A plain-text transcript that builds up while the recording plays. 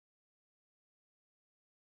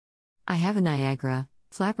I have a Niagara,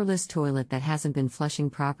 flapperless toilet that hasn't been flushing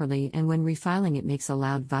properly, and when refiling it makes a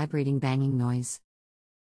loud vibrating banging noise.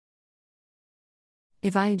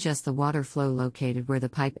 If I adjust the water flow located where the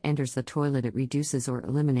pipe enters the toilet, it reduces or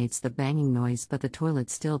eliminates the banging noise, but the toilet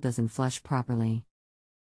still doesn't flush properly.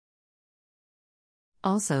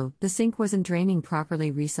 Also, the sink wasn't draining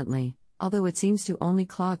properly recently, although it seems to only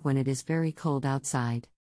clog when it is very cold outside.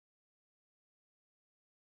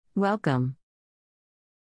 Welcome.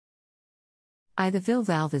 The fill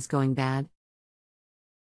valve is going bad.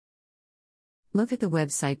 Look at the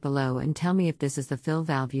website below and tell me if this is the fill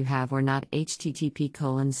valve you have or not.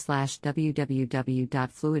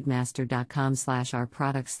 http://www.fluidmaster.com/our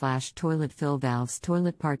product/toilet fill valves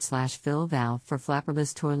toilet part/fill valve for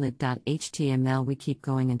flapperless toilet.html. We keep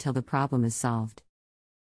going until the problem is solved.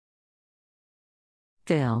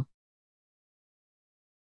 Fill.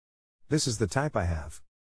 This is the type I have.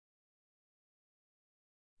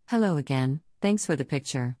 Hello again, thanks for the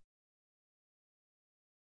picture.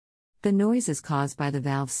 The noise is caused by the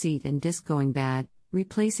valve seat and disc going bad.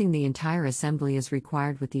 Replacing the entire assembly is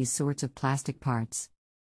required with these sorts of plastic parts.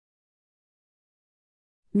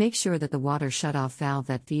 Make sure that the water shutoff valve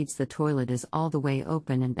that feeds the toilet is all the way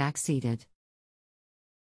open and back-seated.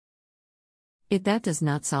 If that does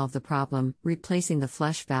not solve the problem, replacing the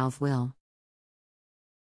flush valve will.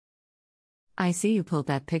 I see you pulled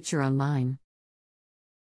that picture online.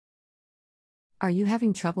 Are you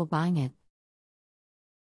having trouble buying it?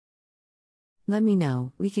 Let me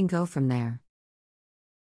know, we can go from there.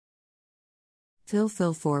 Fill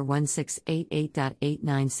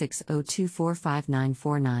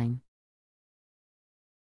 41688.89602459949.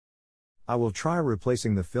 I will try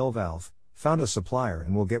replacing the fill valve, found a supplier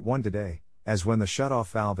and will get one today, as when the shutoff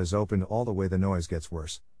valve is opened all the way the noise gets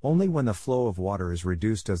worse, only when the flow of water is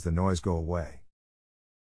reduced does the noise go away.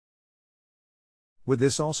 Would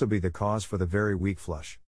this also be the cause for the very weak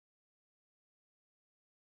flush?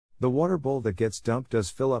 The water bowl that gets dumped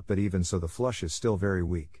does fill up, but even so the flush is still very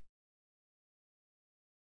weak.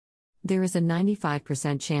 There is a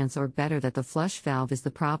 95% chance or better that the flush valve is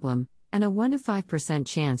the problem, and a 1 to 5%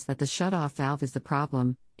 chance that the shutoff valve is the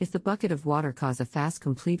problem. If the bucket of water cause a fast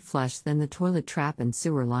complete flush, then the toilet trap and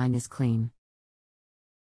sewer line is clean.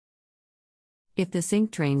 If the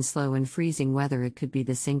sink drains slow in freezing weather, it could be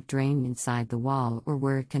the sink drain inside the wall or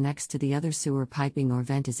where it connects to the other sewer piping or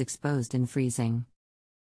vent is exposed in freezing.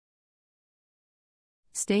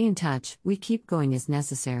 Stay in touch, we keep going as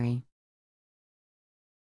necessary.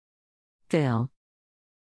 Fill.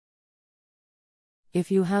 If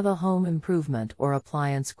you have a home improvement or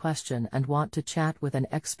appliance question and want to chat with an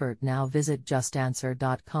expert now, visit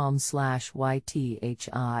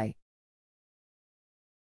JustAnswer.com/YTHI.